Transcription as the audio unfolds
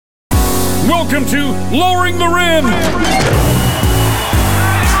Welcome to Lowering the Rim. Look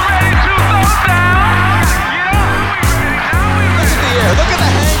at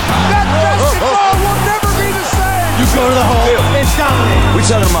the hang. That basketball will never be the same. You go to the hole and dominate. We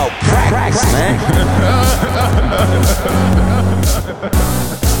talking about practice, man.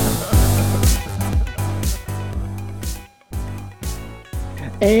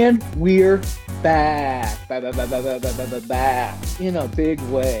 And we're back in a big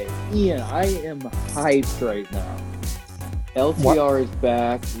way. Ian, I am hyped right now. LTR is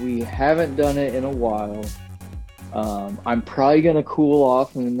back. We haven't done it in a while. I'm probably going to cool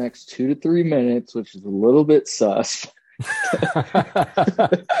off in the next 2 to 3 minutes, which is a little bit sus.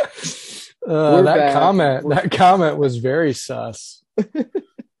 That comment was very sus.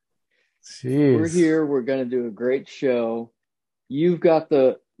 Jeez. We're here. We're going to do a great show. You've got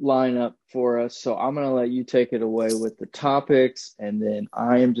the lineup for us, so I'm going to let you take it away with the topics, and then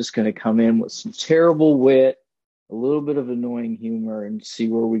I am just going to come in with some terrible wit, a little bit of annoying humor, and see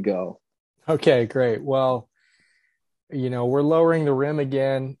where we go. Okay, great. Well, we're lowering the rim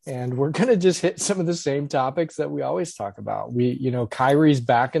again, and we're going to just hit some of the same topics that we always talk about. Kyrie's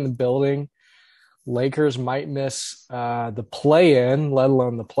back in the building. Lakers might miss the play-in, let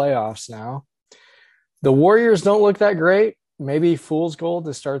alone the playoffs now. The Warriors don't look that great. Maybe fool's gold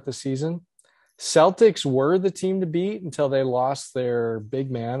to start the season. Celtics were the team to beat until they lost their big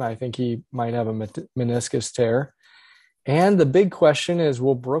man. I think he might have a meniscus tear. And the big question is,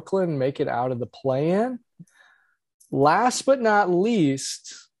 will Brooklyn make it out of the play-in? Last but not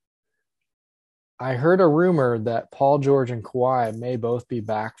least, I heard a rumor that Paul George and Kawhi may both be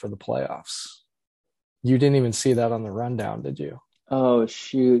back for the playoffs. You didn't even see that on the rundown, did you? Oh,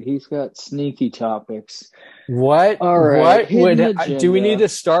 shoot. He's got sneaky topics. What? All right. Do we need to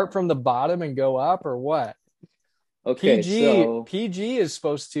start from the bottom and go up, or what? Okay, PG is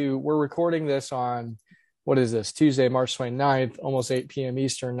supposed to – we're recording this on, what is this, Tuesday, March 29th, almost 8 p.m.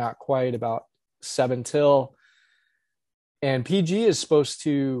 Eastern, not quite, about 7 till. And PG is supposed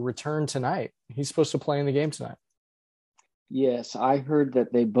to return tonight. He's supposed to play in the game tonight. Yes, I heard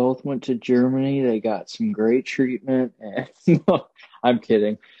that they both went to Germany. They got some great treatment. And I'm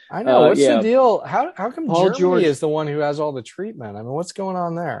kidding. I know. What's the deal? How come Germany is the one who has all the treatment? I mean, what's going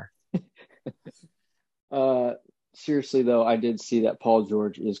on there? Seriously, though, I did see that Paul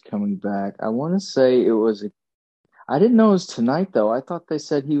George is coming back. I want to say I didn't know it was tonight, though. I thought they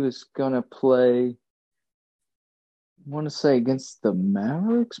said he was going to play, I want to say against the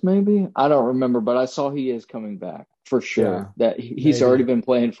Mavericks, maybe? I don't remember, but I saw he is coming back for sure. Yeah, that he's already been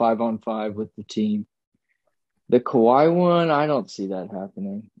playing 5-on-5 with the team. The Kawhi one, I don't see that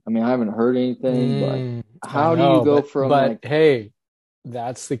happening. I mean, I haven't heard anything, but how do you go from But hey,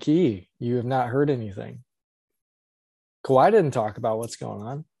 that's the key. You have not heard anything. Kawhi didn't talk about what's going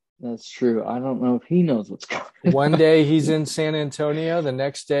on. That's true. I don't know if he knows what's going on. One day he's in San Antonio. The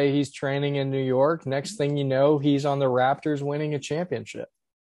next day he's training in New York. Next thing you know, he's on the Raptors winning a championship.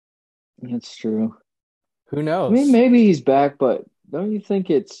 That's true. Who knows? I mean, maybe he's back, but don't you think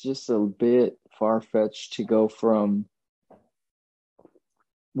it's just a bit far-fetched to go from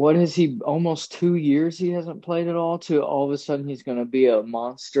what is he, almost 2 years he hasn't played at all, to all of a sudden he's going to be a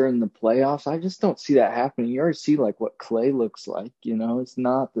monster in the playoffs? I just don't see that happening. You already see what Clay looks like, it's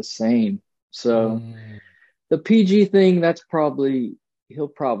not the same. So the PG thing, he'll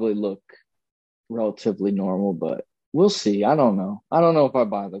probably look relatively normal, but we'll see. I don't know. I don't know if I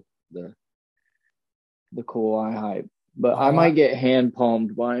buy the Kawhi hype, but I might get hand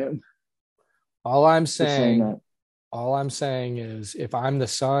palmed by him. All I'm saying is, if I'm the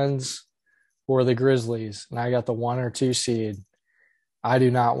Suns or the Grizzlies and I got the 1 or 2 seed, I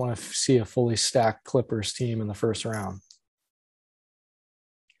do not want to see a fully stacked Clippers team in the first round.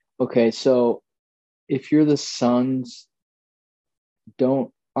 Okay, so if you're the Suns,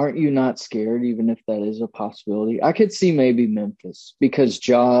 aren't you not scared, even if that is a possibility? I could see maybe Memphis, because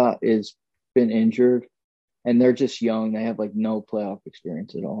Ja is been injured and they're just young. They have no playoff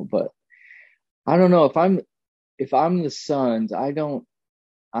experience at all. But I don't know, if I'm the Suns, I'm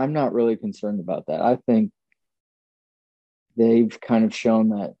not really concerned about that. I think they've kind of shown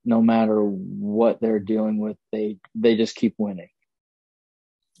that no matter what they're dealing with, they just keep winning.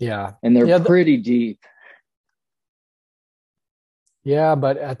 Yeah. And they're pretty deep. Yeah,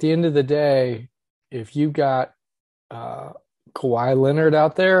 but at the end of the day, if you got Kawhi Leonard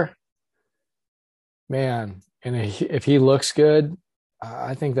out there, man, and if he looks good,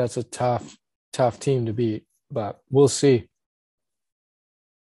 I think that's a tough team to beat. But we'll see.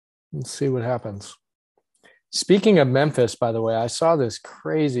 We'll see what happens. Speaking of Memphis, by the way, I saw this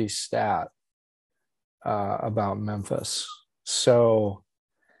crazy stat about Memphis. So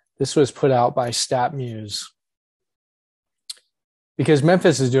This was put out by StatMuse. Because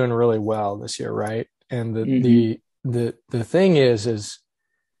Memphis is doing really well this year, right? And the thing is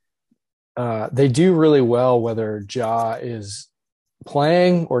they do really well whether Ja is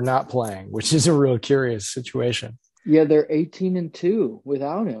playing or not playing, which is a real curious situation. Yeah, they're 18-2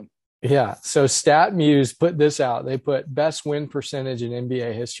 without him. Yeah. So StatMuse put this out. They put best win percentage in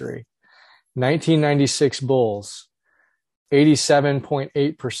NBA history. 1996 Bulls,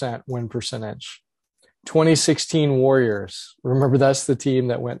 87.8% win percentage. 2016 Warriors. Remember, that's the team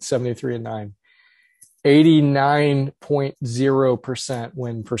that went 73-9. 89.0%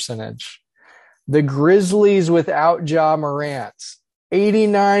 win percentage. The Grizzlies without Ja Morant,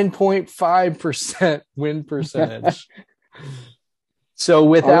 89.5% win percentage. So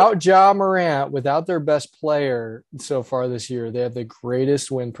without Ja Morant, without their best player so far this year, they have the greatest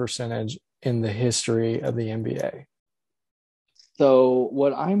win percentage in the history of the NBA. So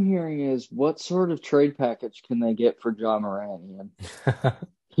what I'm hearing is, what sort of trade package can they get for Ja Morant, Ian?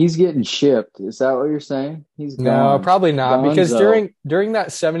 He's getting shipped. Is that what you're saying? He's gone. No, probably not. Gonzo. Because during that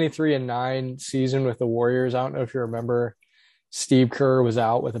 73-9 season with the Warriors, I don't know if you remember, Steve Kerr was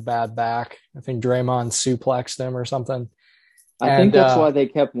out with a bad back. I think Draymond suplexed him or something. I think that's why they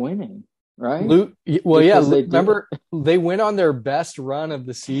kept winning, right? Remember, they went on their best run of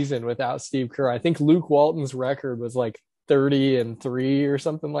the season without Steve Kerr. I think Luke Walton's record was like 30-3 or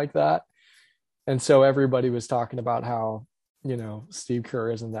something like that. And so everybody was talking about how, Steve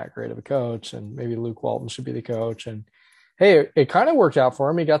Kerr isn't that great of a coach and maybe Luke Walton should be the coach. And hey, it kind of worked out for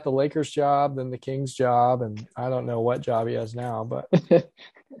him. He got the Lakers job, then the Kings job, and I don't know what job he has now, but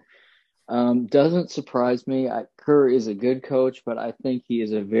doesn't surprise me. Kerr is a good coach, but I think he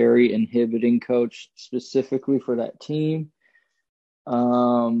is a very inhibiting coach specifically for that team.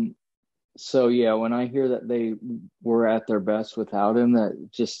 So yeah, when I hear that they were at their best without him, that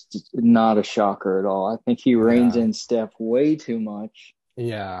just not a shocker at all. I think he reins in Steph way too much.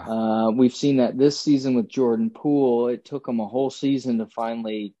 Yeah. We've seen that this season with Jordan Poole. It took him a whole season to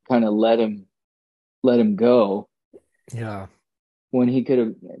finally kind of let him go. Yeah. When he could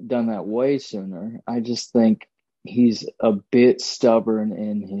have done that way sooner. I just think he's a bit stubborn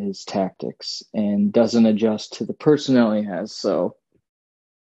in his tactics and doesn't adjust to the personnel he has. So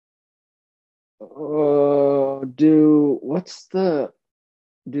do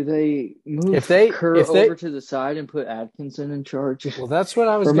they move Kerr over to the side and put Atkinson in charge? Well, that's what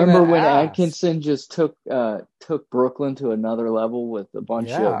I was Remember when ask. Atkinson just took Brooklyn to another level with a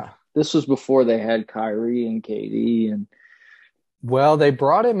bunch of – this was before they had Kyrie and KD and – well, they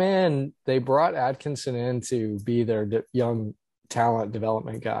brought him in. They brought Atkinson in to be their young talent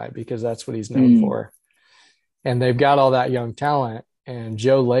development guy because that's what he's known for. And they've got all that young talent. And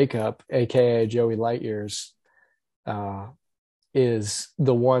Joe Lacob, a.k.a. Joey Lightyears, is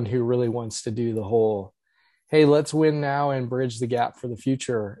the one who really wants to do the whole, hey, let's win now and bridge the gap for the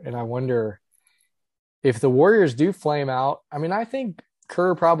future. And I wonder if the Warriors do flame out. I mean, I think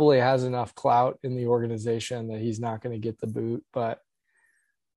Kerr probably has enough clout in the organization that he's not going to get the boot. But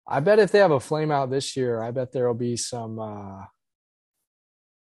I bet if they have a flame out this year, I bet there will be some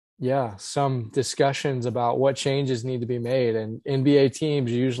discussions about what changes need to be made. And NBA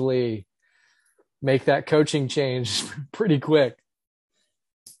teams usually make that coaching change pretty quick.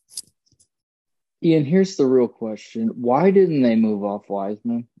 Ian, here's the real question. Why didn't they move off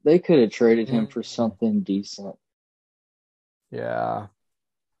Wiseman? They could have traded him for something decent. Yeah.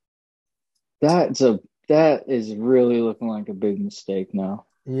 That is really looking like a big mistake now.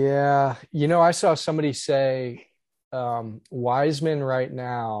 Yeah. I saw somebody say Wiseman right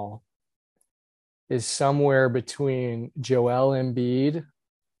now is somewhere between Joel Embiid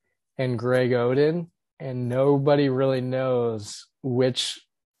and Greg Oden, and nobody really knows which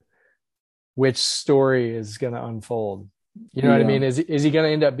story is going to unfold. You know what I mean? Is he going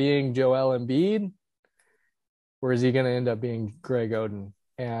to end up being Joel Embiid, or is he going to end up being Greg Oden?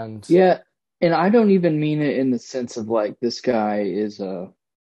 And I don't even mean it in the sense of like this guy is a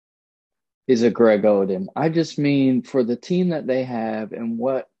Greg Oden. I just mean for the team that they have and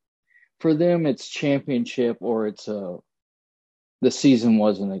what for them it's championship or it's the season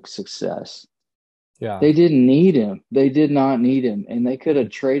wasn't a success. Yeah. They didn't need him. They did not need him, and they could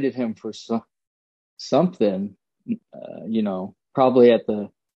have traded him for something, probably at the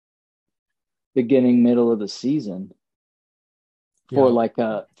beginning, middle of the season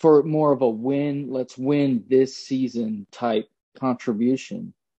for more of a win. Let's win this season type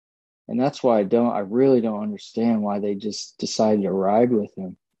contribution. And that's why I really don't understand why they just decided to ride with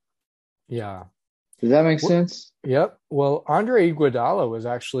him. Yeah. Does that make sense? Yep. Well, Andre Iguodala was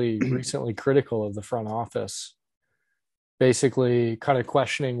actually recently critical of the front office basically kind of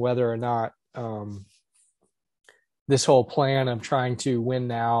questioning whether or not this whole plan of trying to win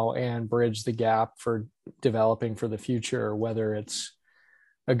now and bridge the gap for developing for the future, whether it's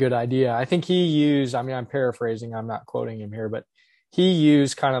a good idea. I think he used, I mean, I'm paraphrasing, I'm not quoting him here, but he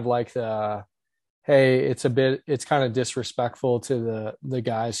used kind of like hey, it's kind of disrespectful to the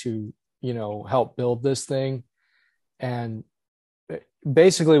guys who, helped build this thing. And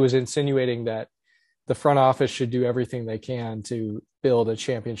basically was insinuating that the front office should do everything they can to build a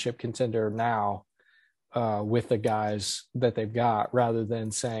championship contender now with the guys that they've got, rather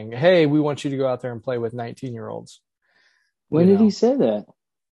than saying, hey, we want you to go out there and play with 19-year-olds. When did he say that?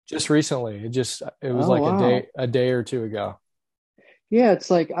 Just recently. It was wow. a day or two ago. Yeah, it's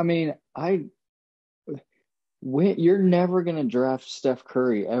like, I mean, you're never going to draft Steph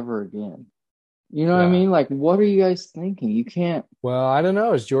Curry ever again. You know what I mean? Like, what are you guys thinking? You can't. Well, I don't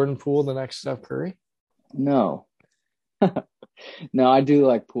know. Is Jordan Poole the next Steph Curry? No. No, I do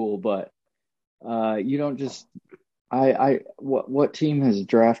like Poole, but you don't just what team has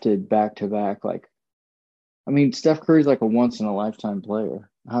drafted back to back? Like, I mean, Steph Curry's like a once in a lifetime player.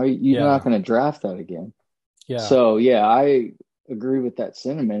 How you're not going to draft that again? Yeah. So I agree with that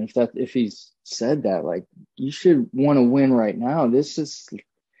sentiment. If he's said that, like, you should want to win right now. This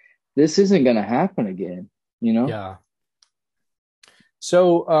isn't going to happen again. Yeah.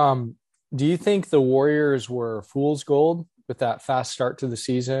 So, do you think the Warriors were fool's gold with that fast start to the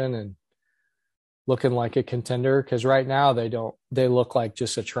season and looking like a contender? Because right now they look like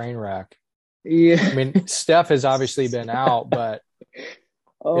just a train wreck. Yeah. I mean, Steph has obviously been out, but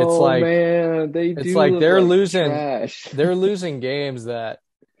it's like, man, they're losing. Trash. They're losing games that,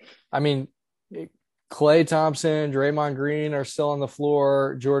 I mean, Klay Thompson, Draymond Green are still on the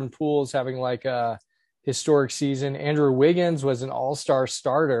floor. Jordan Poole's having like a historic season. Andrew Wiggins was an all-star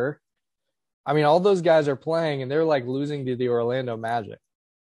starter. I mean, all those guys are playing, and they're like losing to the Orlando Magic.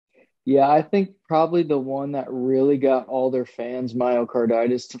 Yeah, I think probably the one that really got all their fans'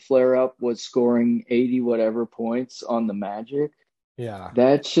 myocarditis to flare up was scoring 80 whatever points on the Magic. Yeah.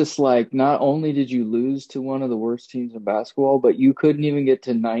 That's just like, not only did you lose to one of the worst teams in basketball, but you couldn't even get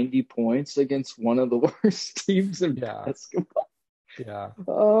to 90 points against one of the worst teams in basketball. Yeah.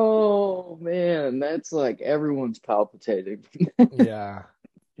 Oh, man, that's like everyone's palpitating. Yeah.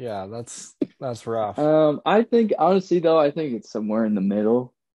 Yeah, that's rough. I think, honestly, though, I think it's somewhere in the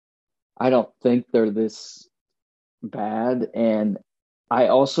middle. I don't think they're this bad. And I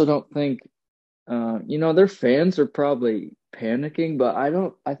also don't think, their fans are probably panicking, but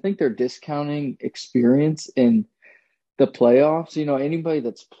I think they're discounting experience in the playoffs. Anybody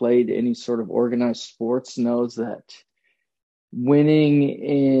that's played any sort of organized sports knows that winning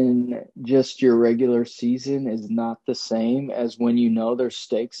in just your regular season is not the same as when there's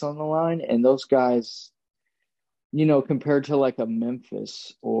stakes on the line. And those guys, compared to like a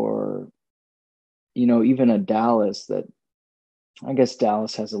Memphis or, even a Dallas, that I guess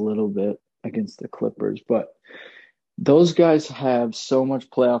Dallas has a little bit against the Clippers, but those guys have so much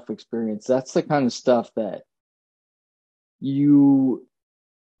playoff experience. That's the kind of stuff that you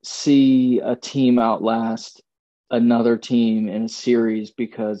see a team outlast another team in a series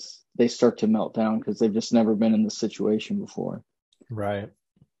because they start to melt down because they've just never been in this situation before. Right.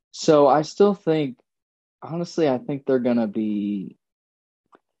 So I still think, honestly, I think they're going to be,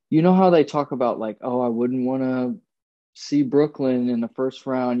 how they talk about like, oh, I wouldn't want to see Brooklyn in the first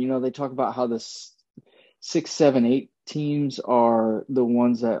round. They talk about how the 6, 7, 8 teams are the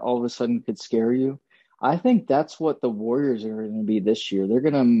ones that all of a sudden could scare you. I think that's what the Warriors are going to be this year. They're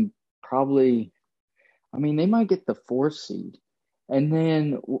going to probably, they might get the 4th seed, and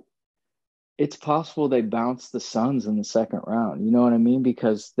then it's possible they bounce the Suns in the second round. You know what I mean?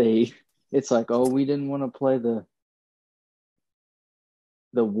 Because it's like, oh, we didn't want to play the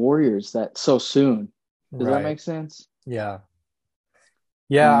Warriors that so soon. Does that make sense? Yeah.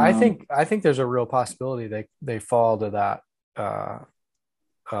 Yeah, I think there's a real possibility they fall to that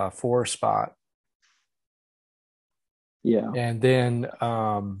 4 spot. Yeah. And then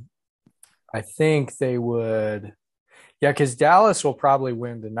I think they would, because Dallas will probably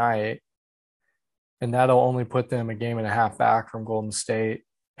win tonight, and that'll only put them a game and a half back from Golden State.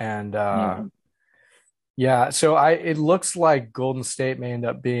 And so it looks like Golden State may end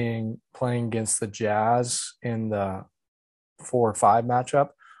up playing against the Jazz in the 4 or 5 matchup,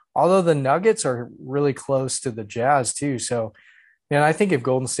 although the Nuggets are really close to the Jazz too. So, man, I think if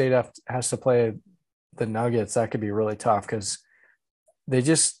Golden State has to play the Nuggets, that could be really tough because they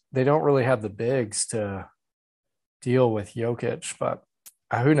don't really have the bigs to deal with Jokic, but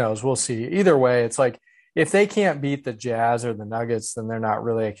who knows? We'll see. Either way, it's like if they can't beat the Jazz or the Nuggets, then they're not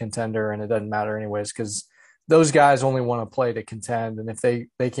really a contender, and it doesn't matter anyways because those guys only want to play to contend. And if they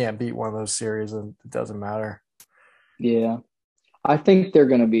can't beat one of those series, then it doesn't matter. Yeah. I think they're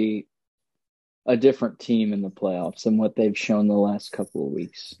going to be a different team in the playoffs than what they've shown the last couple of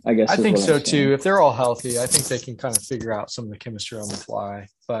weeks. I guess I think so I'm saying. too. If they're all healthy, I think they can kind of figure out some of the chemistry on the fly.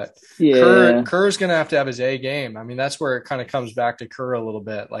 But Yeah. Kerr's going to have his A game. I mean, that's where it kind of comes back to Kerr a little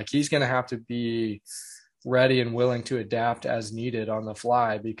bit. Like he's going to have to be ready and willing to adapt as needed on the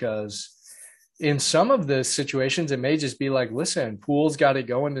fly, because in some of the situations, it may just be like, listen, Poole's got it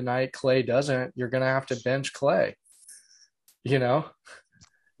going tonight. Clay doesn't. You're going to have to bench Clay, you know?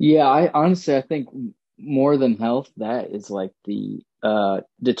 Yeah, I think more than health, that is like the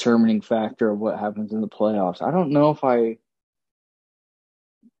determining factor of what happens in the playoffs. I don't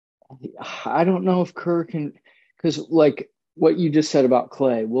know if Kerr can, because like what you just said about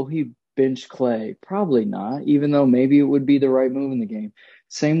Clay, will he bench Clay? Probably not, even though maybe it would be the right move in the game.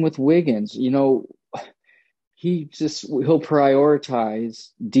 Same with Wiggins. You know, he'll prioritize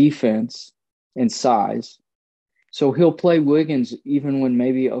defense and size. So he'll play Wiggins even when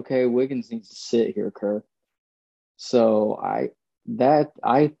maybe, okay, Wiggins needs to sit here, Kerr. So I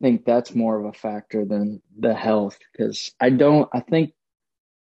think that's more of a factor than the health, because I think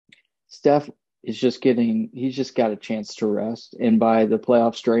Steph is he's just got a chance to rest. And by the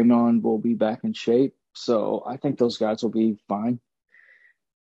playoffs, Draymond will be back in shape. So I think those guys will be fine.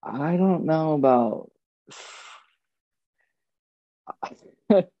 I don't know about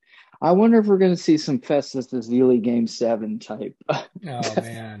I wonder if we're going to see some Festus Ezeli Game 7 type Oh,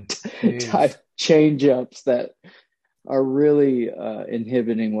 man. type change-ups that are really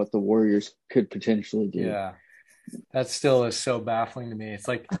inhibiting what the Warriors could potentially do. Yeah. That still is so baffling to me. It's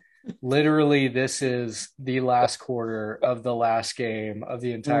like literally this is the last quarter of the last game of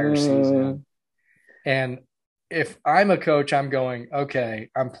the entire season. And if I'm a coach, I'm going,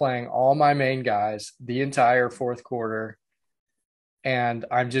 okay, I'm playing all my main guys the entire fourth quarter, and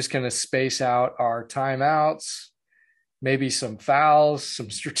I'm just going to space out our timeouts, maybe some fouls,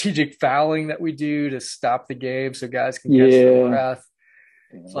 some strategic fouling that we do to stop the game so guys can catch their breath.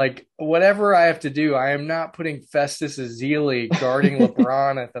 It's like, whatever I have to do, I am not putting Festus Ezeli guarding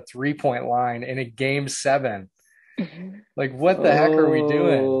LeBron at the 3-point line in a Game 7. Like, what the heck are we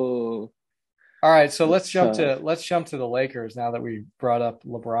doing? All right, so let's jump to the Lakers now that we brought up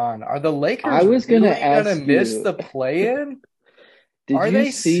LeBron. Are the Lakers going to miss the play-in? Are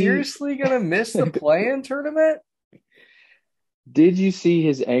they seriously going to miss the play-in tournament? Did you see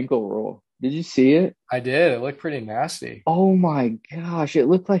his ankle roll? Did you see it? I did. It looked pretty nasty. Oh my gosh, it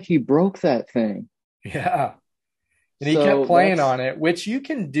looked like he broke that thing. Yeah. And he kept playing on it, which you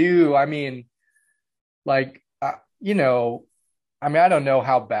can do. I mean, like, I don't know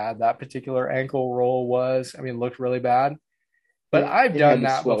how bad that particular ankle roll was. I mean, it looked really bad. But I've done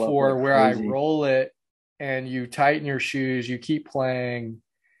that before where I roll it and you tighten your shoes, you keep playing,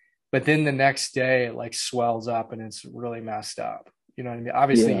 but then the next day it like swells up and it's really messed up. You know what I mean?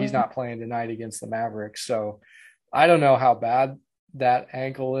 Obviously, he's not playing tonight against the Mavericks. So I don't know how bad that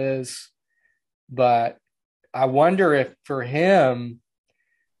ankle is, but I wonder if for him,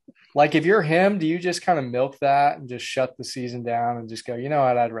 like if you're him, do you just kind of milk that and just shut the season down and just go, you know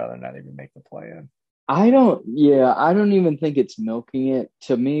what, I'd rather not even make the play-in? I don't even think it's milking it.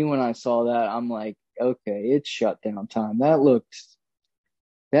 To me, when I saw that, I'm like, okay, it's shutdown time. That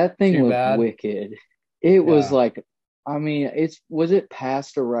thing looked wicked. It was like, I mean, was it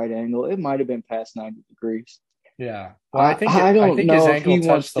past a right angle? It might have been past 90 degrees. Yeah. Well, I think his ankle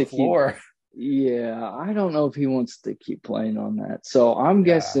touched the floor. I don't know if he wants to keep playing on that. So I'm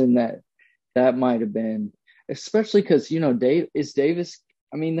guessing that might have been, especially because, Davis,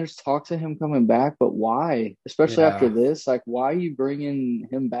 I mean, there's talks of him coming back, but why? Especially after this, like, why are you bringing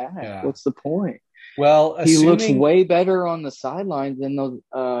him back? Yeah. What's the point? Well, he looks way better on the sidelines than those,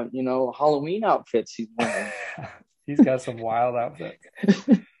 Halloween outfits he's wearing. He's got some wild outfits.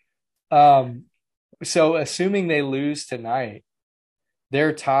 So assuming they lose tonight,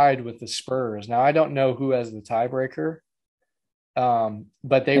 they're tied with the Spurs. Now, I don't know who has the tiebreaker,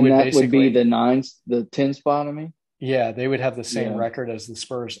 but they would basically be the 10 spot. I mean, yeah, they would have the same record as the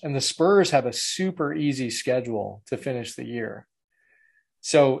Spurs, and the Spurs have a super easy schedule to finish the year.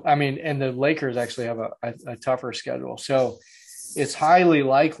 So, I mean, and the Lakers actually have a tougher schedule. So it's highly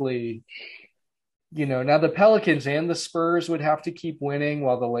likely, now the Pelicans and the Spurs would have to keep winning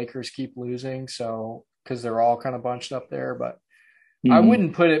while the Lakers keep losing. So, because they're all kind of bunched up there, but I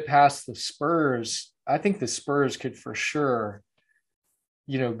wouldn't put it past the Spurs. I think the Spurs could for sure,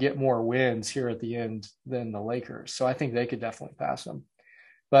 get more wins here at the end than the Lakers. So I think they could definitely pass them.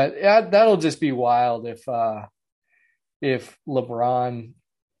 But that'll just be wild if LeBron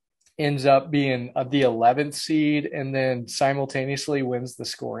ends up being the 11th seed and then simultaneously wins the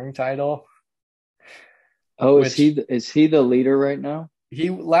scoring title. Oh, is he the leader right now?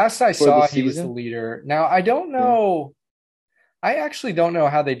 Last I For the saw, he was the season? leader. Now I don't know. I actually don't know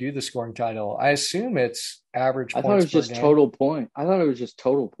how they do the scoring title. I assume it's average I thought it points was per just game. total point. I thought it was just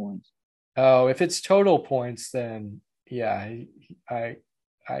total points. Oh, if it's total points, then yeah, I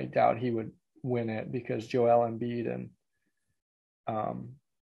doubt he would win it because Joel Embiid and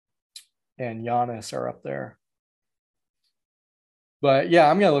Giannis are up there. But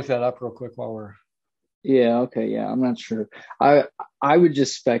yeah, I'm gonna look that up real quick while we're. Yeah, okay, yeah, I'm not sure. I would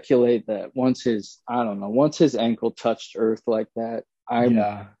just speculate that once his ankle touched earth like that,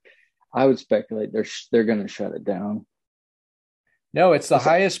 Yeah. I would speculate they're going to shut it down. No, it's the It's-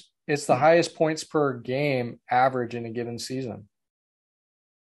 highest. It's the highest points per game average in a given season.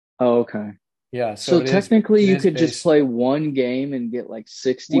 Oh, okay. Yeah, So it technically, you is could based. just play one game and get like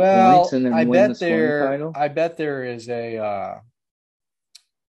 60 points Well, and then win the scoring title. I bet there is I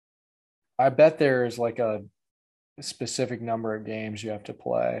bet there is like a specific number of games you have to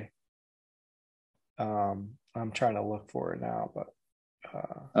play. I'm trying to look for it now, but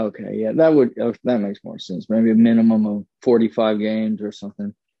Okay, yeah, that makes more sense. Maybe a minimum of 45 games or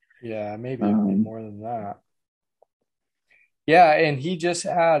something. yeah, maybe it'd be more than that. Yeah, and he just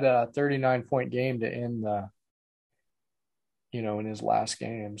had a 39-point game to end in his last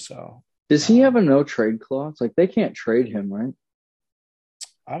game. So Does he have a no trade clause? Like they can't trade him, right?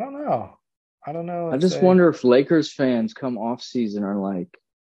 I don't know. I just wonder if Lakers fans come off season are like,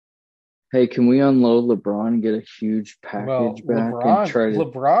 hey, can we unload LeBron and get a huge package back and try to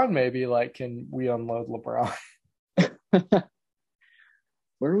LeBron maybe like, can we unload LeBron?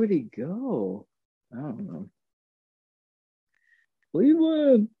 Where would he go? I don't know.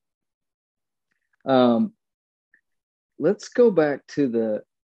 Cleveland. Let's go back to the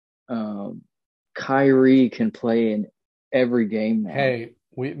Kyrie can play in every game now. Hey,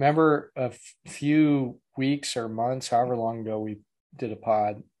 we remember a few weeks or months, however long ago we did a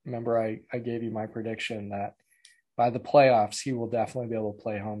pod. Remember I gave you my prediction that by the playoffs, he will definitely be able to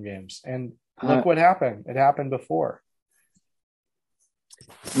play home games. And look what happened. It happened before.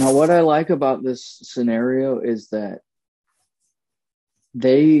 Now, what I like about this scenario is that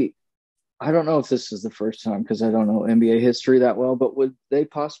I don't know if this is the first time because I don't know NBA history that well, but would they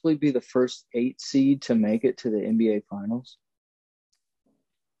possibly be the first 8 seed to make it to the NBA Finals?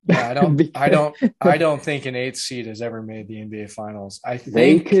 Yeah, I don't think an 8th seed has ever made the NBA Finals. I think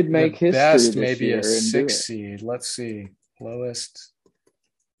they could make the history best this maybe year a and 6th seed. Let's see. Lowest.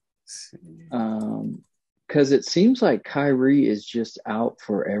 Because it seems like Kyrie is just out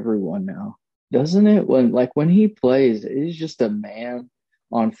for everyone now, doesn't it? When he plays, he's just a man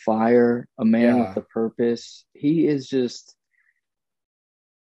on fire, a man with a purpose. He is just.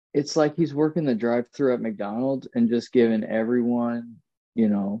 It's like he's working the drive-thru at McDonald's and just giving everyone,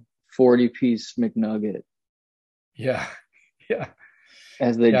 40-piece McNugget. Yeah. Yeah.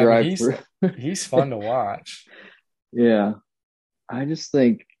 As they drive through. He's fun to watch. Yeah. I just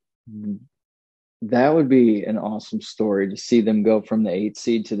think that would be an awesome story to see them go from the 8th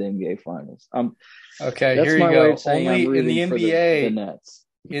seed to the NBA Finals. Okay, that's here my you go. way of saying Only I'm in the rooting for NBA, the Nets.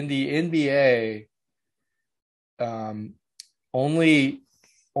 In the NBA,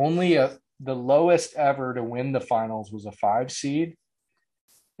 the lowest ever to win the finals was a 5 seed,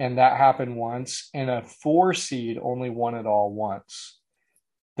 and that happened once. And a 4 seed only won it all once.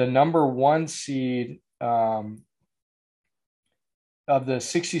 The number 1 seed of the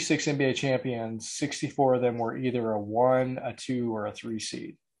 66 NBA champions, 64 of them were either a 1, a 2, or a 3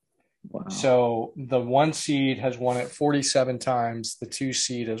 seed. Wow. So the 1 seed has won it 47 times, the 2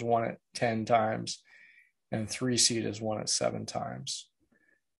 seed has won it 10 times, and 3 seed has won it 7 times.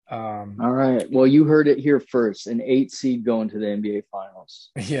 All right. Well, you heard it here first. An 8 seed going to the NBA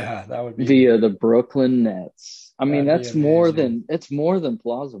Finals. Yeah, that would be via the Brooklyn Nets. I mean, that's more than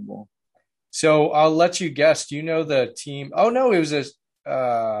plausible. So I'll let you guess. Do you know the team? Oh no, it was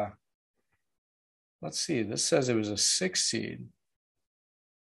let's see. This says it was a 6 seed.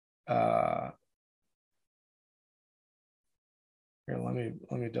 Here, let me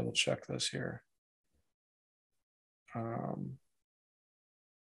double check this here.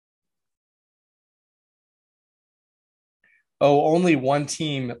 Only one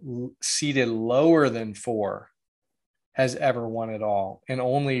team seeded lower than 4 has ever won it all, and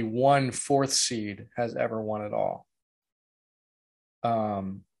only one 4th seed has ever won it all.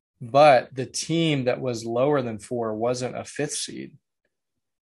 But the team that was lower than 4 wasn't a 5th seed.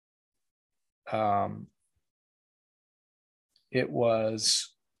 It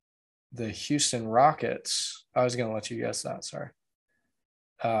was the Houston Rockets. I was going to let you guess that. Sorry.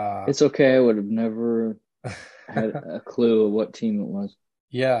 It's okay. I would have never had a clue of what team it was.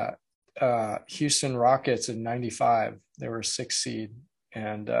 Yeah. Houston Rockets in 95. They were 6th seed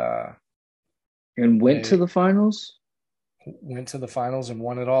and went to the finals? Went to the finals and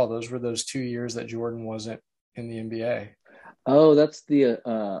won it all. Those were those 2 years that Jordan wasn't in the NBA. Oh, that's the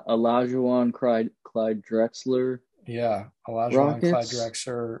Olajuwon Clyde Drexler. Yeah. Olajuwon, Clyde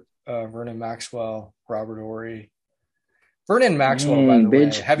Drexler, Vernon Maxwell, Robert Horry. Vernon Maxwell, by the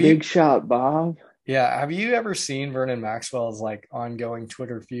way. Big shot, Bob. Yeah. Have you ever seen Vernon Maxwell's like ongoing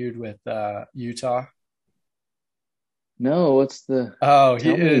Twitter feud with Utah? No, what's the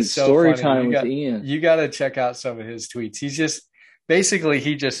he is so story funny. time with Ian. You got to check out some of his tweets. He just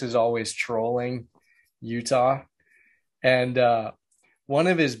is always trolling Utah. And one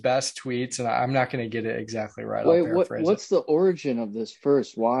of his best tweets, and I'm not going to get it exactly right. Wait, what's the origin of this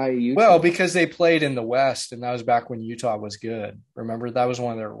first? Why Utah? Well, because they played in the West, and that was back when Utah was good. Remember, that was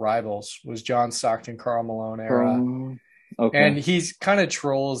one of their rivals, was John Stockton, Karl Malone era. Okay. And he's kind of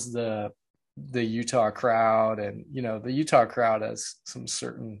trolls the Utah crowd, and the Utah crowd has some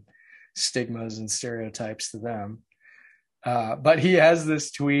certain stigmas and stereotypes to them. But he has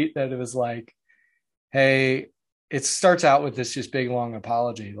this tweet that it was like, hey, it starts out with this just big long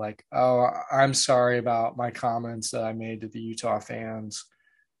apology, like, oh, I'm sorry about my comments that I made to the Utah fans.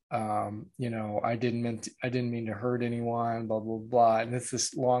 I didn't mean to hurt anyone, blah, blah, blah. And it's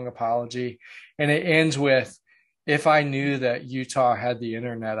this long apology. And it ends with, if I knew that Utah had the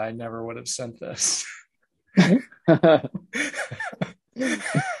internet, I never would have sent this. Oh,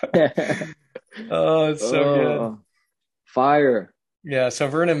 it's so good. Fire. Yeah. So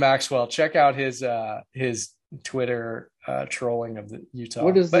Vernon Maxwell, check out his Twitter trolling of the Utah.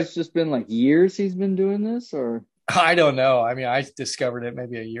 What has this just been like years he's been doing this, or? I don't know. I mean, I discovered it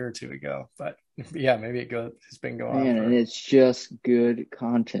maybe a year or two ago, but yeah, maybe it's been going on. And it's just good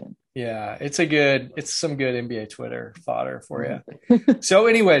content. Yeah, it's some good NBA Twitter fodder for you. So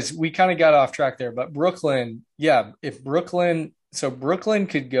anyways, we kind of got off track there, but Brooklyn could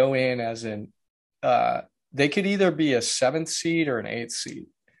go in as they could either be a 7th seed or an 8th seed.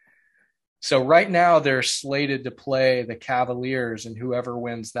 So right now they're slated to play the Cavaliers, and whoever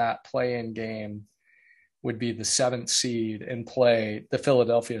wins that play-in game would be the 7th seed and play the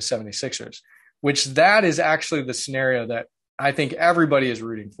Philadelphia 76ers, which that is actually the scenario that I think everybody is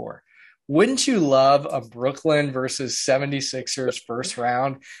rooting for. Wouldn't you love a Brooklyn versus 76ers first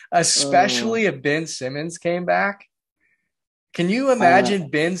round, especially if Ben Simmons came back? Can you imagine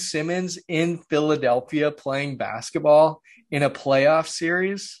Ben Simmons in Philadelphia playing basketball in a playoff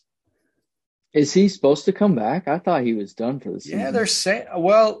series? Is he supposed to come back? I thought he was done for the season. Yeah, they're saying.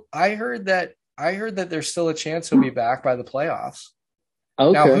 Well, I heard that there's still a chance he'll be back by the playoffs.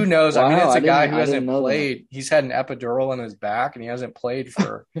 Okay. Now, who knows? Wow, I mean, it's a guy who hasn't played. That. He's had an epidural in his back, and he hasn't played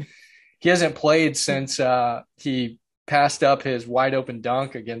since he passed up his wide open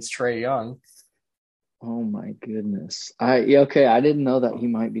dunk against Trae Young. Oh my goodness! I didn't know that he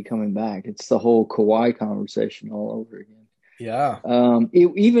might be coming back. It's the whole Kawhi conversation all over again. Yeah.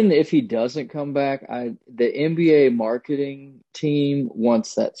 Even if he doesn't come back, the NBA marketing team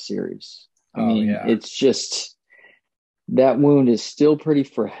wants that series. I mean, it's just that wound is still pretty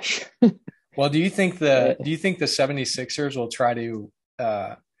fresh. Well, do you think the 76ers will try to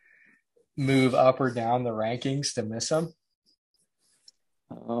move up or down the rankings to miss him?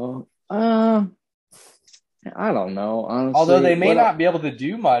 I don't know, honestly. Although they may not be able to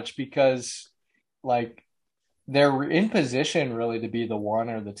do much because, like, they're in position really to be the 1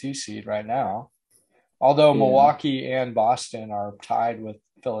 or the 2 seed right now. Although Milwaukee and Boston are tied with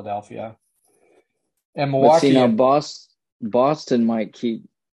Philadelphia. And Milwaukee Boston might keep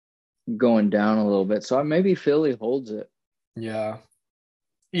going down a little bit. So maybe Philly holds it. Yeah.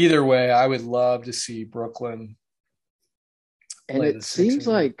 Either way, I would love to see Brooklyn. And it seems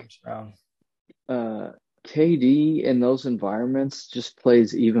like KD in those environments just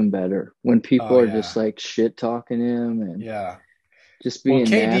plays even better when people are just like shit talking him and just being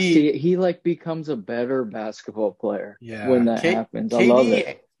nasty. He like becomes a better basketball player when that happens. I love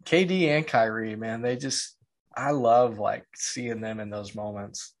it. KD and Kyrie, man, I love like seeing them in those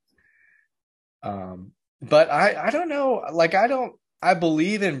moments. But I don't know, like I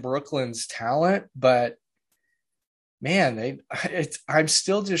believe in Brooklyn's talent, but man, I'm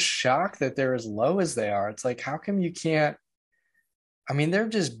still just shocked that they're as low as they are. It's like, how come you can't? I mean, they're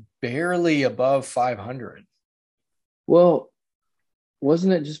just barely above 500. Well,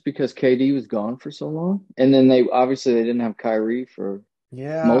 wasn't it just because KD was gone for so long? And then they didn't have Kyrie for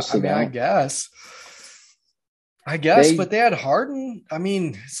most of that. I guess, but they had Harden. I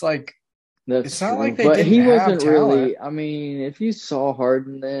mean, it's like That's It's not true. like they But didn't he have wasn't talent. really. I mean, if you saw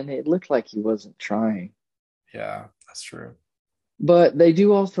Harden, then it looked like he wasn't trying. Yeah, that's true. But they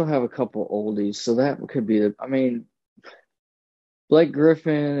do also have a couple oldies, so that could be. I mean, Blake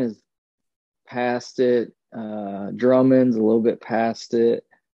Griffin is past it. Drummond's a little bit past it.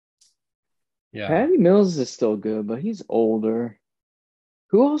 Yeah. Patty Mills is still good, but he's older.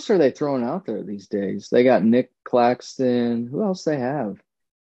 Who else are they throwing out there these days? They got Nick Claxton. Who else they have?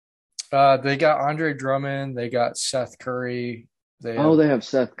 They got Andre Drummond. They got Seth Curry. They have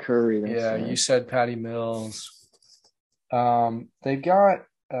Seth Curry. That's yeah, right. you said Patty Mills. They've got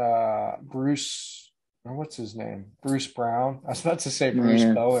Bruce, or what's his name? Bruce Brown. I was about to say Bruce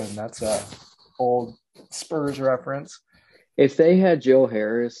Man. Bowen. That's a old Spurs reference. If they had Joe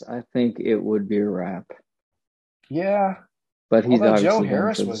Harris, I think it would be a wrap. Yeah. But he's Although obviously Joe done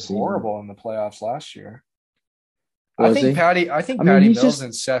Harris for the was season. horrible in the playoffs last year. Was he? Patty mean, Mills he's just-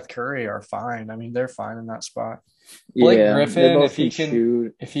 and Seth Curry are fine. I mean, they're fine in that spot. Blake Yeah, they Griffin, both can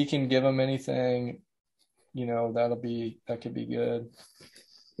shoot. if he can give them anything, that could be good.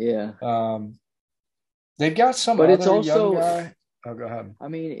 Yeah. They've got some But other it's also- young guy. Oh, go ahead. I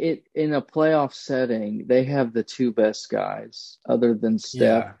mean, in a playoff setting, they have the two best guys other than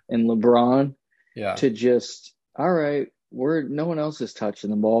Steph and LeBron Yeah. to just, all right, no one else is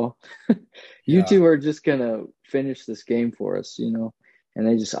touching the ball. You Yeah. two are just gonna finish this game for us, and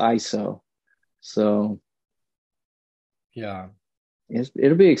they just ISO. So Yeah.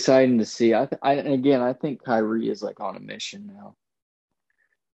 it'll be exciting to see. I think Kyrie is like on a mission now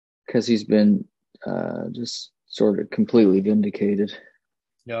because he's been just sort of completely vindicated.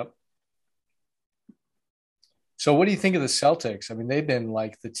 Yep. So what do you think of the Celtics? I mean, they've been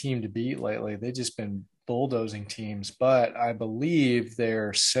like the team to beat lately. They've just been bulldozing teams, but I believe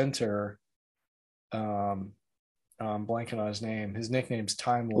their center, I'm blanking on his name. His nickname's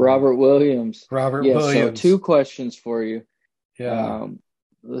Time Lord. Robert Williams. Williams. So 2 questions for you. Yeah.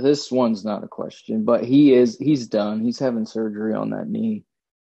 This one's not a question, but he's done. He's having surgery on that knee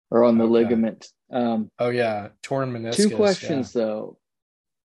or on the ligament. Torn meniscus. 2 questions though.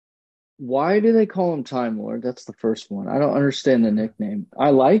 Why do they call him Time Lord? That's the first one. I don't understand the nickname. I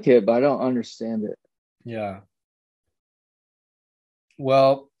like it, but I don't understand it. Yeah.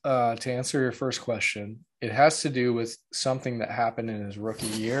 Well, to answer your first question, it has to do with something that happened in his rookie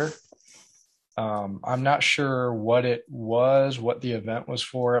year. I'm not sure what it was, what the event was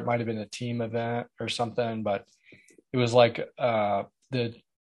for. It might have been a team event or something, but it was like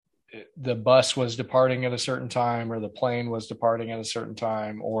the bus was departing at a certain time, or the plane was departing at a certain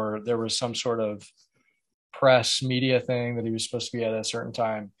time, or there was some sort of press media thing that he was supposed to be at a certain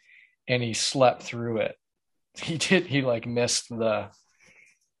time, and he slept through it. He missed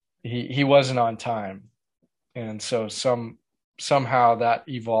he wasn't on time. And so somehow that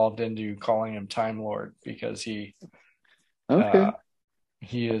evolved into calling him Time Lord because he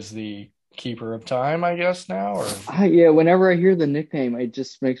is the keeper of time, I guess now. Or whenever I hear the nickname, it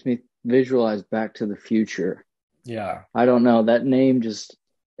just makes me visualize Back to the Future. Yeah. I don't know. That name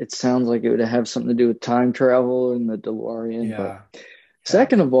it sounds like it would have something to do with time travel and the DeLorean. Yeah. But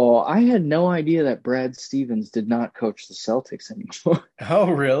second of all, I had no idea that Brad Stevens did not coach the Celtics anymore. Oh,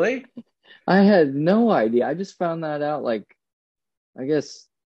 really? I had no idea. I just found that out I guess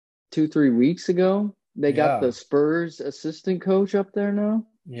 2-3 weeks ago. They got the Spurs assistant coach up there now.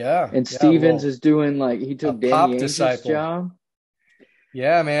 Yeah. And Stevens is doing he took Danny Ainge's job.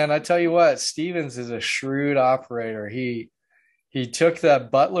 Yeah, man. I tell you what, Stevens is a shrewd operator. He took the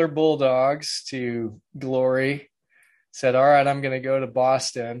Butler Bulldogs to glory, said, all right, I'm going to go to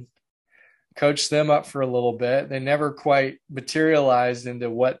Boston, coached them up for a little bit. They never quite materialized into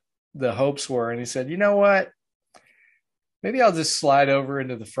what the hopes were. And he said, you know what? Maybe I'll just slide over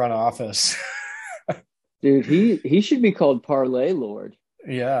into the front office. Dude, he should be called Parlay Lord.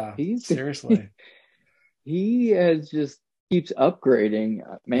 Yeah, seriously. He has just keeps upgrading.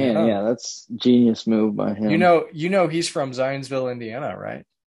 Man, yeah, that's genius move by him. You know he's from Zionsville, Indiana, right?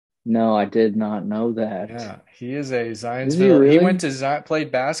 No, I did not know that. Yeah, he is a Zionsville. Is he really? He went to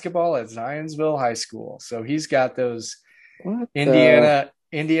played basketball at Zionsville High School. So he's got those Indiana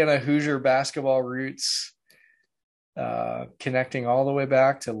Hoosier basketball roots connecting all the way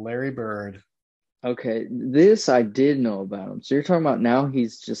back to Larry Bird. Okay, this I did know about him. So you're talking about now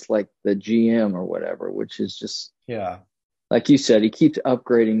he's just like the GM or whatever, which is just, like you said, he keeps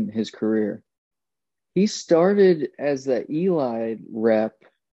upgrading his career. He started as the Eli rep,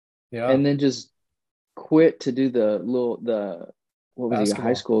 and then just quit to do what was he, a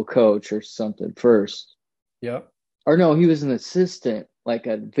high school coach or something first. Yep. Or no, he was an assistant, like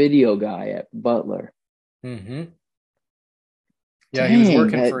a video guy at Butler. Mm-hmm. Yeah, he was Dang,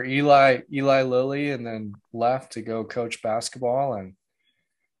 working for Eli Lilly and then left to go coach basketball, and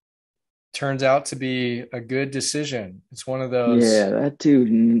turns out to be a good decision. It's one of those. yeah, that dude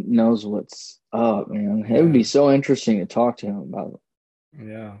knows what's up, man. It would be so interesting to talk to him about it.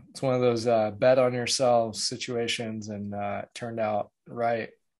 Yeah, it's one of those bet on yourself situations, and it turned out right.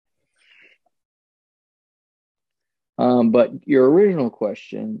 But your original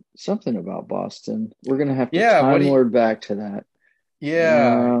question, something about Boston, we're gonna have to Time Lord back to that.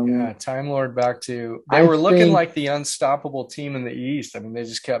 Yeah, Time Lord back to. They were looking like the unstoppable team in the East. I mean, they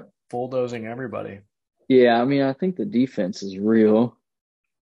just kept bulldozing everybody. Yeah, I mean, I think the defense is real,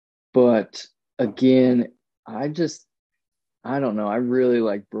 but again, I don't know. I really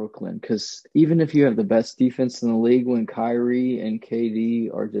like Brooklyn because even if you have the best defense in the league, when Kyrie and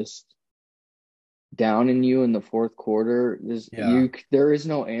KD are just down in you in the fourth quarter, there is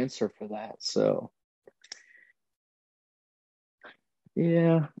no answer for that. So,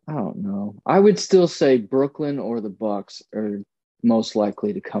 yeah, I don't know. I would still say Brooklyn or the Bucks are most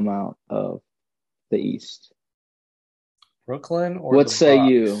likely to come out of the East. Brooklyn or what the say Bucks?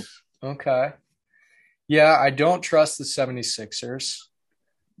 You? Okay. Yeah, I don't trust the 76ers.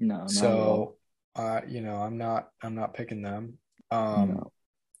 No. So, I'm not picking them. No.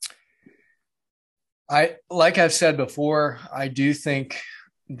 Like I've said before, I do think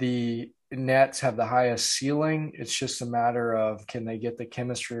the Nets have the highest ceiling. It's just a matter of, can they get the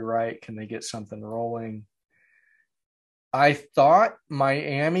chemistry right? Can they get something rolling? I thought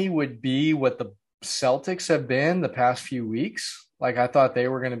Miami would be what the Celtics have been the past few weeks. Like, I thought they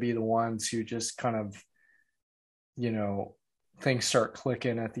were going to be the ones who just kind of, things start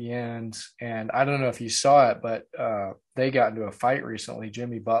clicking at the end. And I don't know if you saw it, but they got into a fight recently.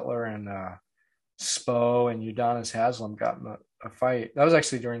 Jimmy Butler and Spo and Udonis Haslem got in a fight. That was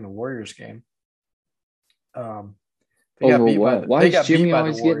actually during the Warriors game. Over what? Why is Jimmy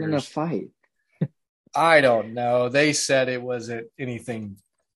always getting in a fight? I don't know. They said it wasn't anything.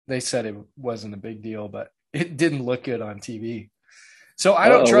 They said it wasn't a big deal, but it didn't look good on TV. So I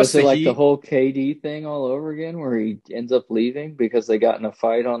don't trust the Heat. The whole KD thing all over again, where he ends up leaving because they got in a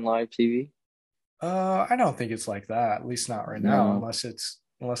fight on live TV? I don't think it's like that. At least not right now, unless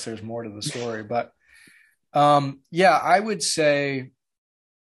there's more to the story. But I would say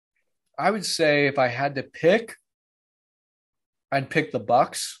if I had to pick, I'd pick the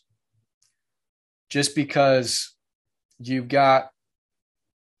Bucks, just because you've got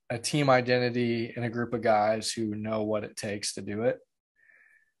a team identity and a group of guys who know what it takes to do it.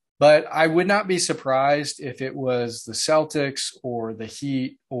 But I would not be surprised if it was the Celtics or the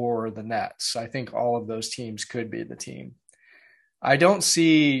Heat or the Nets. I think all of those teams could be the team. I don't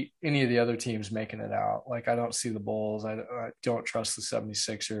see any of the other teams making it out. Like, I don't see the Bulls. I don't trust the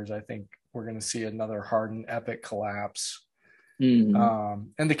 76ers. I think we're going to see another Harden epic collapse. Mm-hmm.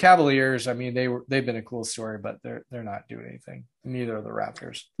 And the Cavaliers, I mean, they've been a cool story, but they're not doing anything. Neither are the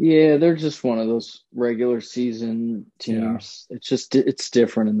Raptors. Yeah, they're just one of those regular season teams. Yeah. It's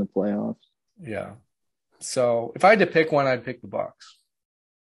different in the playoffs. Yeah. So if I had to pick one, I'd pick the Bucks.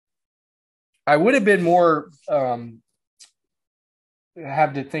 I would have been more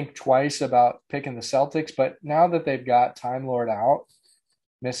have to think twice about picking the Celtics, but now that they've got Time Lord out,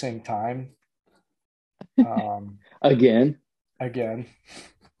 missing time, again,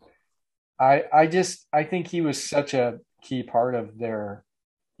 I think he was such a key part of their,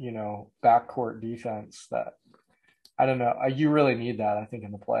 backcourt defense that I don't know. You really need that, I think,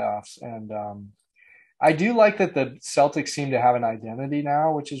 in the playoffs. And I do like that the Celtics seem to have an identity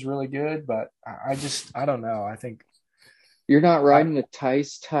now, which is really good. But I don't know. I think you're not riding the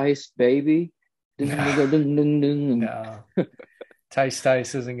Tice baby. No. Tice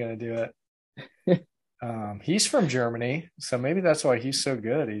isn't going to do it. He's from Germany, so maybe that's why he's so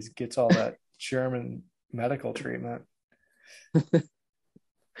good. He gets all that German medical treatment.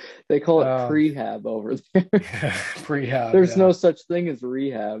 They call it prehab over there. Prehab. There's no such thing as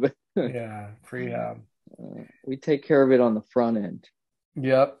rehab. Yeah, prehab. We take care of it on the front end.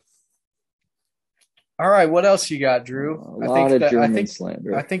 Yep. All right, what else you got, Drew? A lot of German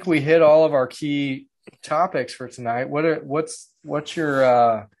slander. I think we hit all of our key topics for tonight. What's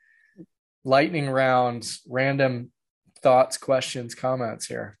your lightning rounds, random thoughts, questions, comments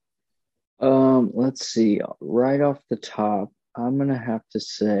here? Let's see. Right off the top, I'm gonna have to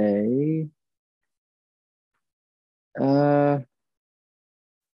say, man,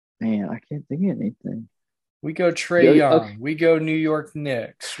 I can't think of anything. We go Trae Young. Okay. We go New York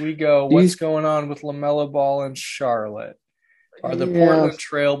Knicks. We go what's going on with LaMelo Ball in Charlotte. Are the Portland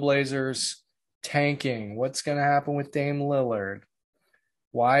Trailblazers tanking? What's going to happen with Dame Lillard?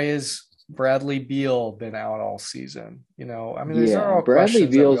 Why is Bradley Beal been out all season? You know, I mean, these are Yeah, all Bradley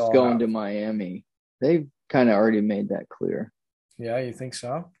questions that we Beal's all going have. to Miami. They've kind of already made that clear. Yeah, you think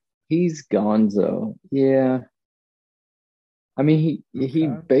so? He's gonzo. Yeah. I mean, he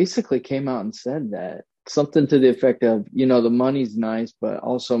Okay. basically came out and said that. Something to the effect of, the money's nice, but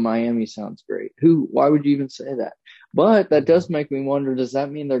also Miami sounds great. Why would you even say that? But that does make me wonder, does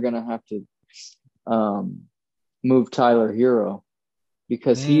that mean they're going to have to move Tyler Hero?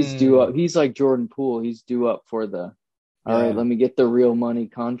 Because he's due up. He's like Jordan Poole. He's due up for all right, let me get the real money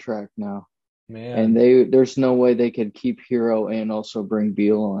contract now. Man. And there's no way they could keep Hero and also bring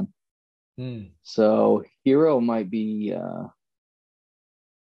Beal on. So Hero might be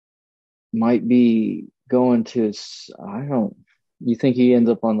going to, you think he ends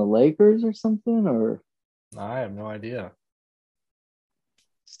up on the Lakers or something? Or I have no idea.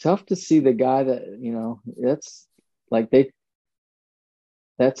 it's tough to see the guy that, that's like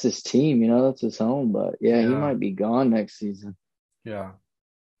that's his team, that's his home. But yeah, he might be gone next season. Yeah.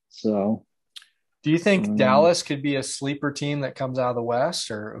 So do you think Dallas could be a sleeper team that comes out of the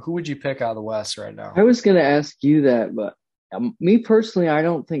West, or who would you pick out of the West right now? I was going to ask you that, but me personally, I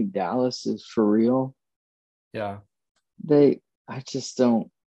don't think Dallas is for real. Yeah. I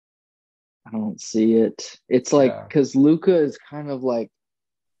don't see it. It's like, because Luka is kind of like,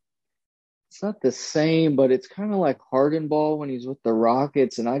 it's not the same, but it's kind of like Harden ball when he's with the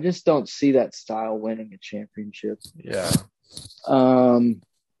Rockets, and I just don't see that style winning a championship. Yeah.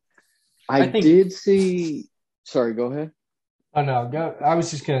 I did see. Sorry, go ahead. Oh no, go. I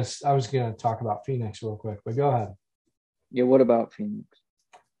was gonna talk about Phoenix real quick, but go ahead. Yeah, what about Phoenix?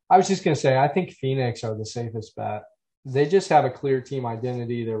 I was just gonna say I think Phoenix are the safest bet. They just have a clear team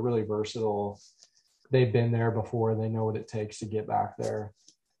identity. They're really versatile. They've been there before. They know what it takes to get back there.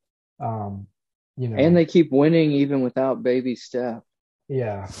 And they keep winning even without baby Steph.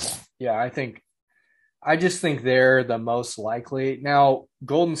 Yeah. I just think they're the most likely. Now,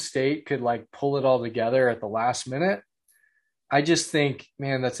 Golden State could pull it all together at the last minute. I just think,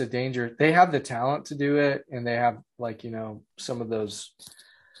 man, that's a danger. They have the talent to do it, and they have some of those,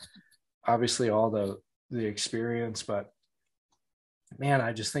 obviously all the experience, but man,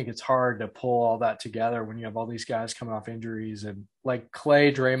 I just think it's hard to pull all that together when you have all these guys coming off injuries, and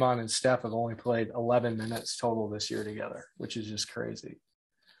Clay, Draymond, and Steph have only played 11 minutes total this year together, which is just crazy.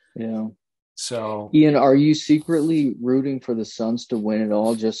 Yeah. So, Ian, are you secretly rooting for the Suns to win it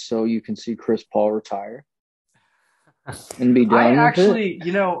all just so you can see Chris Paul retire and be done with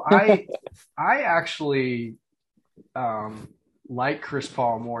it? I actually like Chris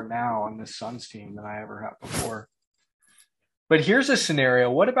Paul more now on this Suns team than I ever have before. But here's a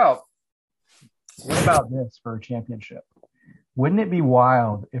scenario. What about this for a championship? Wouldn't it be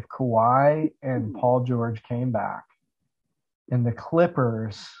wild if Kawhi and Paul George came back and the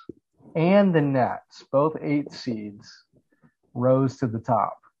Clippers and the Nets, both 8 seeds, rose to the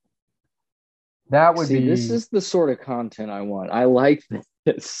top? That would be. This is the sort of content I want. I like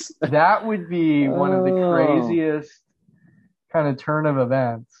this. That would be one of the craziest kind of turn of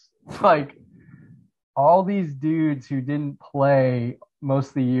events. All these dudes who didn't play most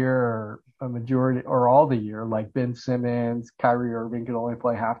of the year, or a majority, or all the year, like Ben Simmons, Kyrie Irving could only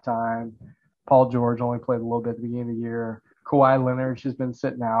play halftime. Paul George only played a little bit at the beginning of the year. Kawhi Leonard's just been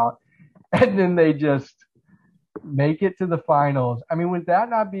sitting out. And then they just make it to the finals. I mean, would that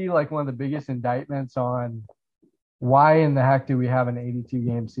not be one of the biggest indictments on why in the heck do we have an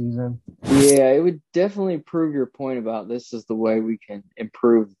 82-game season? Yeah, it would definitely prove your point about this is the way we can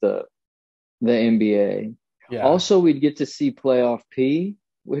improve the NBA. Yeah. Also, we'd get to see playoff P,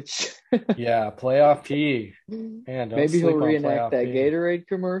 which playoff P. Man, maybe he'll reenact that Gatorade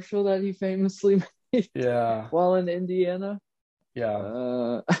commercial that he famously made. Yeah. While in Indiana.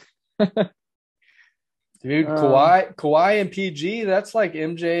 Yeah. Dude, Kawhi and PG, that's like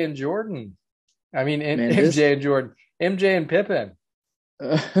MJ and Jordan. I mean, MJ and Jordan, MJ and Pippen.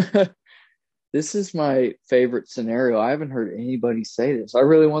 This is my favorite scenario. I haven't heard anybody say this. I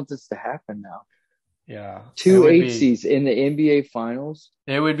really want this to happen now. Yeah. 2 8 seeds in the NBA Finals.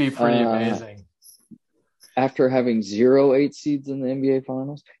 It would be pretty amazing. After having 0 8 seeds in the NBA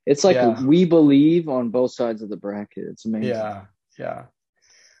Finals. It's we believe on both sides of the bracket. It's amazing. Yeah. Yeah.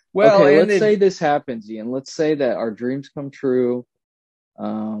 Well, okay, let's say this happens, Ian. Let's say that our dreams come true,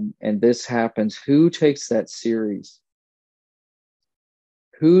 and this happens. Who takes that series?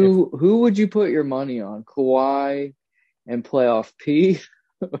 Who would you put your money on? Kawhi and playoff P?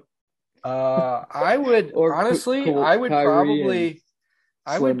 I would honestly. I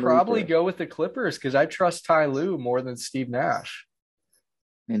would probably go with the Clippers because I trust Ty Lue more than Steve Nash.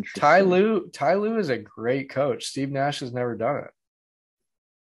 Interesting. Ty Lue is a great coach. Steve Nash has never done it.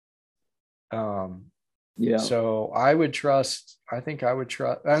 Yeah. So I think I would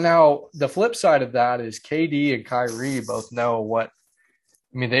trust. And now the flip side of that is KD and Kyrie both know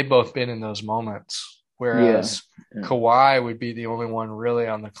they've both been in those moments. Whereas Yeah. Kawhi would be the only one really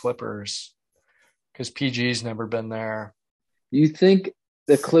on the Clippers because PG's never been there. You think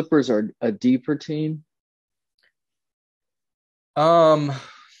the Clippers are a deeper team? I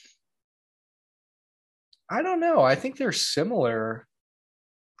don't know. I think they're similar.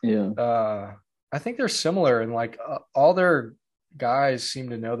 Yeah. I think they're similar, and like all their guys seem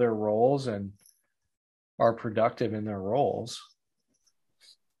to know their roles and are productive in their roles.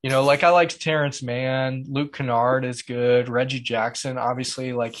 Like I like Terrence Mann, Luke Kennard is good, Reggie Jackson,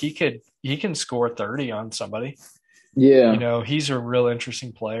 obviously, like he can score 30 on somebody. Yeah. He's a real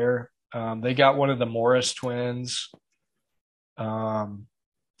interesting player. They got one of the Morris twins. I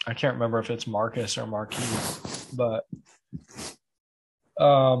can't remember if it's Marcus or Marquise, but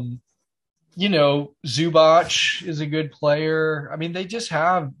Zubac is a good player. I mean, they just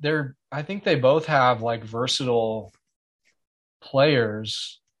I think they both have like versatile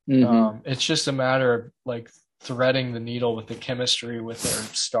players. Mm-hmm. It's just a matter of like threading the needle with the chemistry with their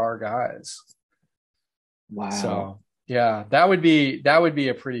star guys. Wow. So yeah, that would be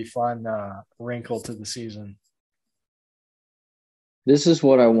a pretty fun wrinkle to the season. This is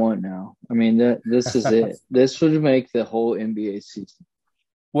what I want now. I mean, this is it. This would make the whole NBA season.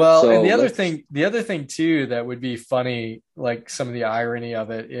 Well, and the other thing too that would be funny, like some of the irony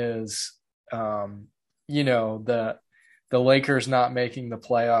of it is, the Lakers not making the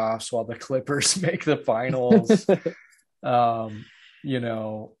playoffs while the Clippers make the finals. And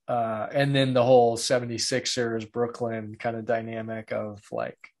then the whole 76ers Brooklyn kind of dynamic of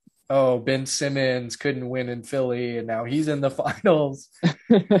like, oh, Ben Simmons couldn't win in Philly and now he's in the finals.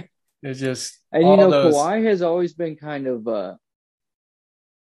 It's just, and Kawhi has always been kind of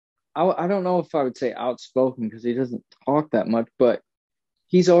I don't know if I would say outspoken because he doesn't talk that much, but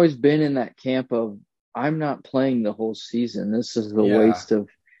he's always been in that camp of I'm not playing the whole season. This is a waste of,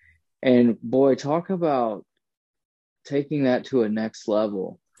 and boy, talk about taking that to a next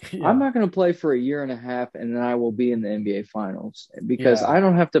level. Yeah. I'm not going to play for a year and a half and then I will be in the NBA finals because I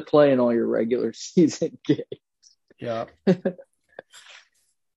don't have to play in all your regular season games. Yeah.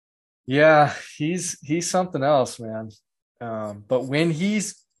 Yeah. He's something else, man. But when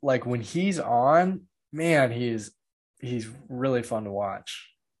he's on, man, he's really fun to watch.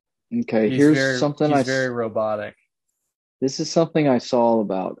 Okay, he's very robotic. This is something I saw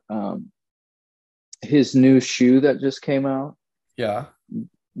about his new shoe that just came out. Yeah.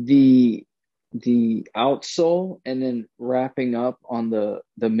 The outsole and then wrapping up on the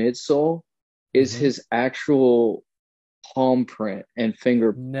midsole is his actual palm print and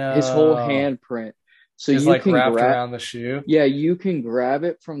his whole hand print. So it's you like can wrapped around the shoe. Yeah, you can grab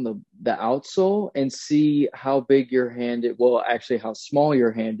it from the outsole and see how big your hand is. Well, actually, how small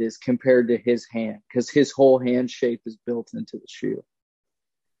your hand is compared to his hand, because his whole hand shape is built into the shoe.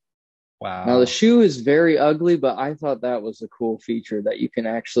 Wow. Now the shoe is very ugly, but I thought that was a cool feature that you can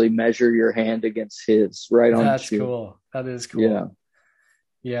actually measure your hand against his right on the shoe. That's cool. That is cool. Yeah.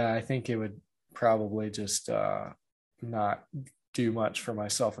 Yeah, I think it would probably just not do much for my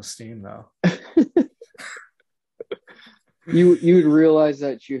self-esteem though. You'd realize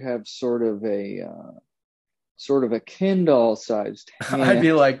that you have sort of a Ken doll sized hand. I'd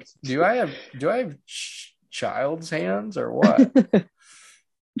be like, do I have child's hands or what?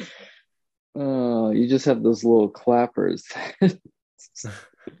 Oh, you just have those little clappers, the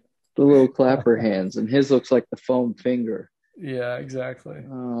little clapper hands, and his looks like the foam finger. Yeah, exactly.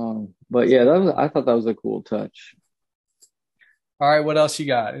 But yeah, I thought that was a cool touch. All right, what else you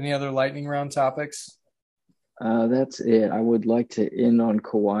got? Any other lightning round topics? That's it. I would like to end on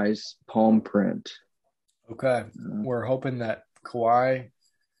Kawhi's palm print. Okay. We're hoping that Kawhi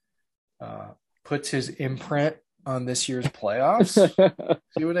puts his imprint on this year's playoffs.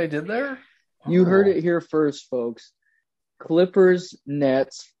 See what I did there? You heard it here first, folks. Clippers,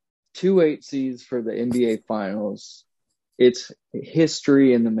 Nets, 2 8 seeds for the NBA Finals. It's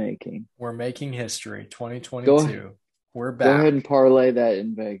history in the making. We're making history. 2022. We're back. Go ahead and parlay that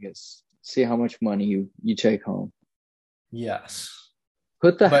in Vegas. See how much money you take home. Yes.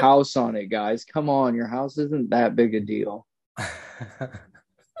 Put the house on it, guys. Come on. Your house isn't that big a deal.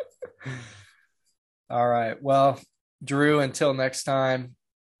 All right. Well, Drew, until next time,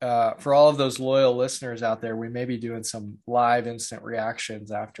 for all of those loyal listeners out there, we may be doing some live instant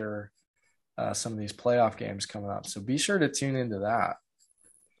reactions after some of these playoff games coming up. So be sure to tune into that.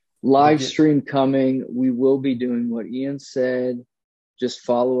 Live stream coming. We will be doing what Ian said. Just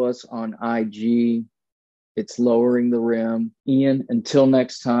follow us on IG. It's Lowering the Rim. Ian, until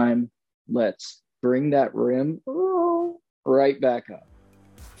next time, let's bring that rim right back up.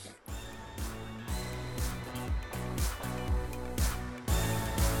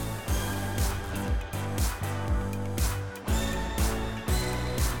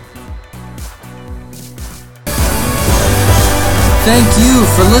 Thank you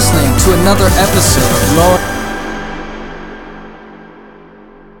for listening to another episode of Lower.